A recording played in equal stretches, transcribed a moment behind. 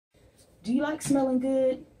Do you like smelling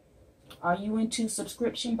good? Are you into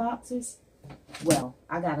subscription boxes? Well,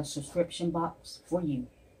 I got a subscription box for you.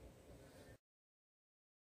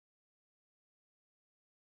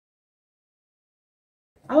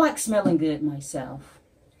 I like smelling good myself,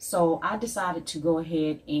 so I decided to go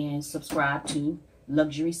ahead and subscribe to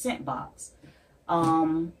Luxury Scent Box.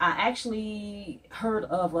 I actually heard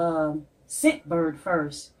of Scentbird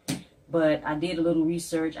first, but I did a little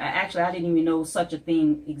research. I didn't even know such a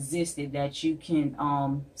thing existed, that you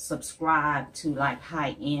can subscribe to like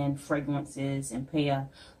high-end fragrances and pay a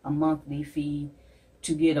monthly fee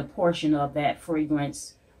to get a portion of that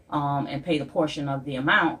fragrance and pay the portion of the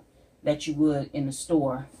amount that you would in the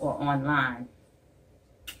store or online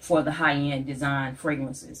for the high-end design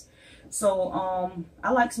fragrances. So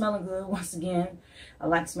I like smelling good. Once again, I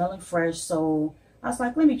like smelling fresh, so I was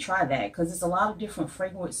like, let me try that, because there's a lot of different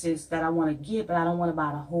fragrances that I want to get, but I don't want to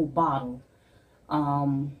buy the whole bottle.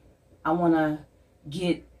 I want to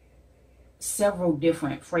get several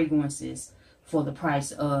different fragrances for the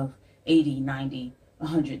price of $80, $90,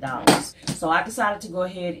 $100. So I decided to go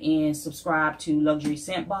ahead and subscribe to Luxury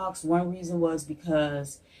Scent Box. One reason was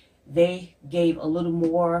because they gave a little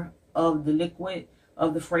more of the liquid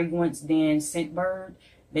of the fragrance than Scentbird.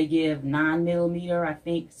 They give 9 millimeter. I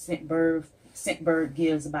think Scentbird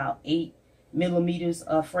gives about 8 millimeters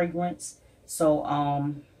of fragrance. So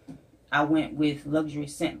I went with Luxury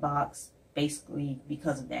Scent Box basically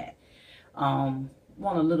because of that. Want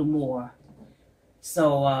a little more.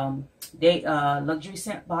 So Luxury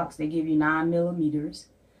Scent Box, they give you 9 millimeters.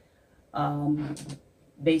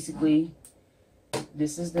 Basically,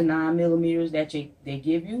 this is the 9 millimeters that they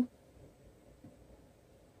give you.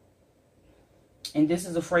 And this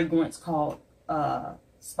is a fragrance called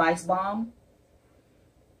Spice Bomb.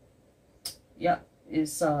 Yep, it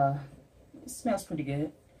smells pretty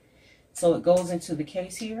good. So it goes into the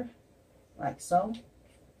case here, like so.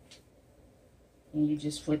 And you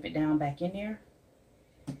just flip it down back in there.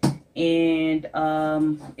 And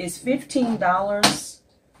it's $15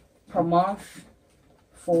 per month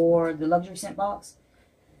for the Luxury Scent Box,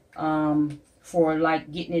 for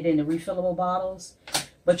like getting it in the refillable bottles.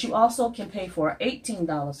 But you also can pay for an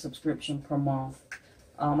 $18 subscription per month.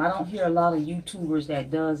 I don't hear a lot of YouTubers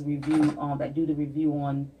that do the review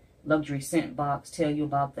on Luxury Scent Box tell you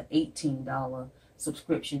about the $18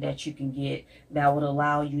 subscription that you can get that would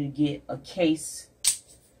allow you to get a case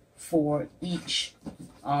for each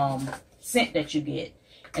scent that you get.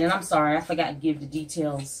 And then I'm sorry, I forgot to give the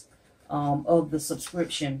details of the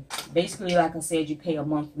subscription. Basically, like I said, you pay a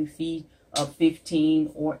monthly fee of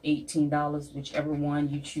 $15 or $18, whichever one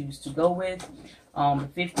you choose to go with.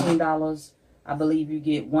 $15, I believe you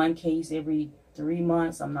get one case every 3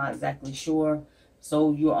 months. I'm not exactly sure.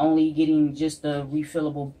 So you're only getting just the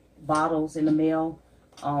refillable bottles in the mail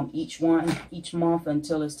each month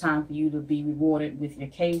until it's time for you to be rewarded with your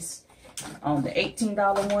case. The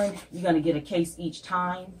 $18 one, you're going to get a case each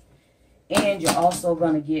time. And you're also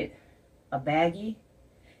going to get a baggie.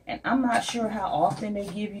 And I'm not sure how often they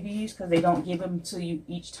give you these, because they don't give them to you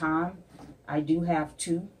each time. I do have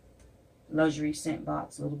 2 Luxury Scent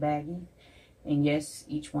Box little baggie. And yes,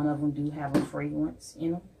 each one of them do have a fragrance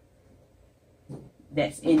in them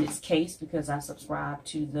that's in its case, because I subscribe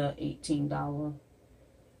to the $18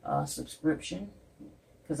 subscription,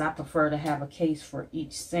 because I prefer to have a case for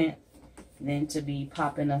each scent than to be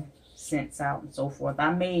popping the scents out and so forth.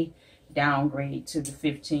 I may downgrade to the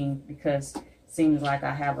 15 because it seems like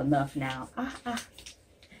I have enough now.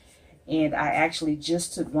 And I actually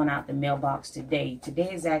just took one out the mailbox today.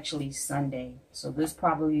 Today is actually Sunday, so this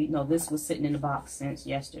was sitting in the box since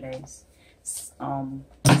yesterday's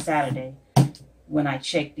Saturday. When I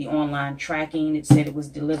checked the online tracking, it said it was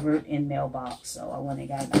delivered in mailbox. So I went and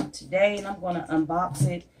got it out today, and I'm going to unbox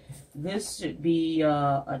it. This should be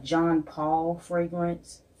a John Paul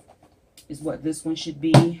fragrance, is what this one should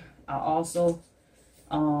be. I also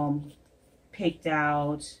picked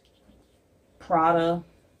out Prada.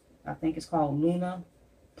 I think it's called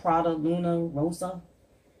Prada Luna Rosa,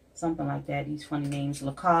 something like that. These funny names.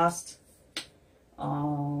 Lacoste.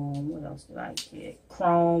 What else did I get?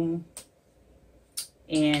 Chrome.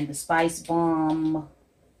 And the Spice Bomb.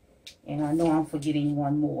 And I know I'm forgetting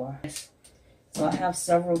one more. So I have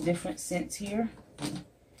several different scents here.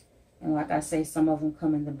 And like I say, some of them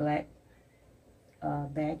come in the black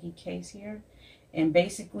baggy case here. And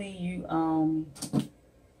basically you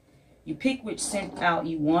pick which scent out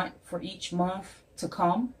you want for each month to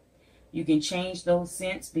come. You can change those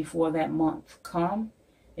scents before that month come.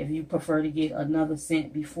 If you prefer to get another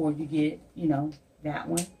scent before you get, that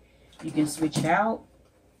one, you can switch it out.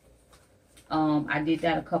 I did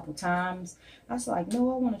that a couple times. I was like,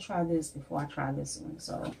 no, I want to try this before I try this one.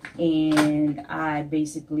 So, and I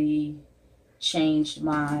basically changed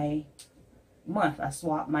my month. I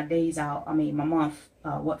swapped my days out. I mean, my month,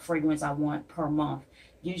 what fragrance I want per month.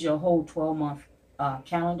 Gives you a whole 12-month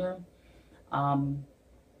calendar.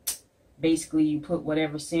 Basically, you put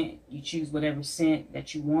whatever scent, you choose whatever scent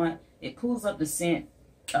that you want. It pulls up the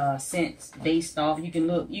scents based off. You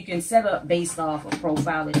can set up based off a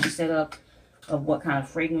profile that you set up of what kind of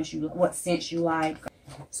fragrance what scents you like.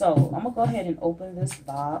 So I'm gonna go ahead and open this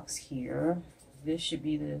box here. This should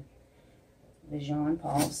be the Jean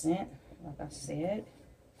Paul scent, like I said.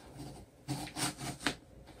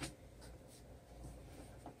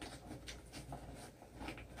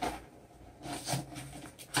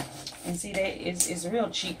 And see, it's real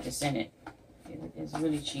cheap to send it. It's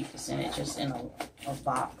really cheap to send it just in a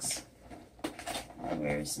box, a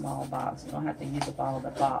very small box. You don't have to use up all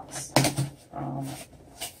the box.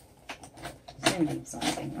 Sending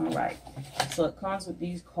something. All right. So it comes with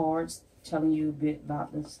these cards telling you a bit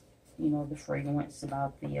about this, you know, the fragrance,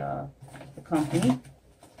 about the company.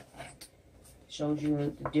 Shows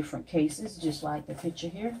you the different cases, just like the picture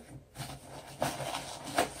here.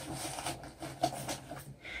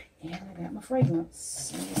 And I got my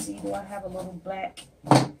fragrance. Let me see, do I have a little black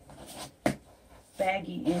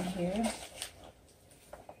baggie in here?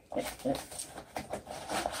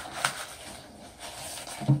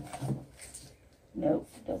 Nope,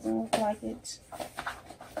 doesn't look like it.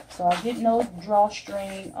 So I get no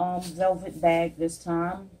drawstring velvet bag this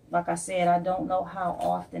time. Like I said, I don't know how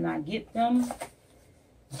often I get them.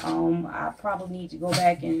 I probably need to go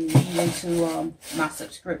back and read into my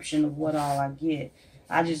subscription of what all I get.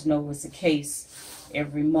 I just know it's a case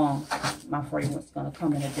every month. My fragrance is going to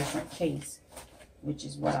come in a different case, which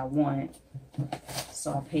is what I wanted.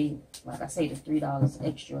 So I paid, like I say, the $3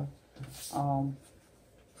 extra for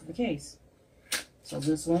the case. So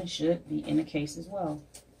this one should be in the case as well.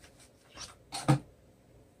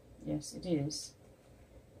 Yes, it is.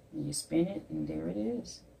 And you spin it, and there it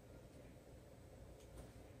is.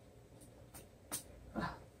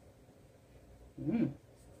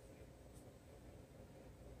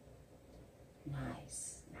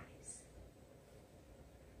 Nice, nice.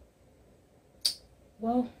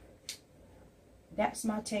 Well, that's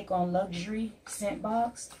my take on luxury scent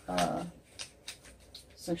box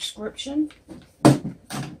subscription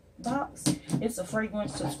box. It's a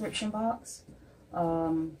fragrance subscription box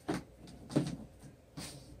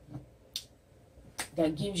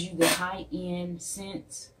that gives you the high-end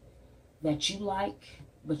scents that you like,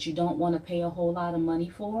 but you don't want to pay a whole lot of money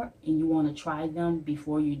for, and you want to try them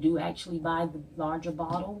before you do actually buy the larger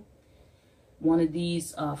bottle. One of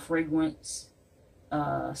these fragrance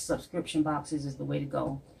subscription boxes is the way to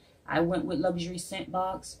go. I went with luxury scent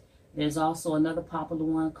box. There's also another popular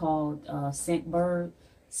one called Scentbird.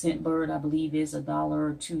 Scentbird, I believe, is $1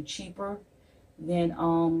 or $2 cheaper than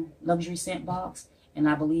luxury scent box, and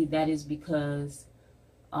I believe that is because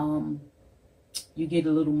you get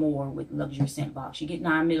a little more with luxury scent box. You get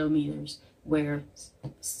 9 millimeters, where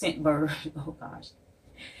Scentbird, oh gosh,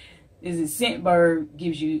 Scentbird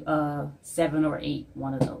gives you 7 or 8,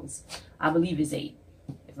 one of those. I believe it's 8,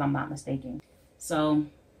 if I'm not mistaken. So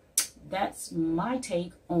that's my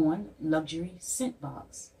take on luxury scent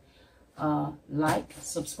box. Like,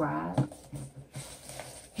 subscribe,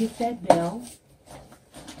 hit that bell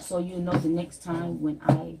so you'll know the next time when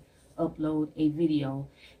I upload a video.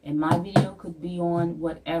 And my video could be on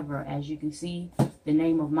whatever. As you can see, the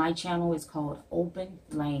name of my channel is called Open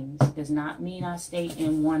Lanes. Does not mean I stay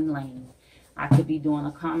in one lane. I could be doing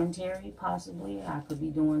a commentary, possibly. I could be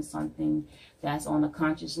doing something that's on a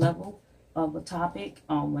conscious level of a topic.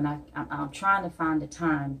 When I'm trying to find the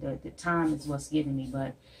time. The time is what's getting me.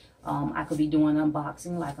 But I could be doing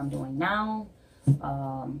unboxing like I'm doing now.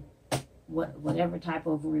 Whatever type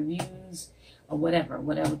of reviews or whatever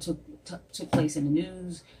took place in the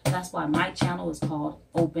news. That's why my channel is called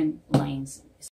Open Lanes.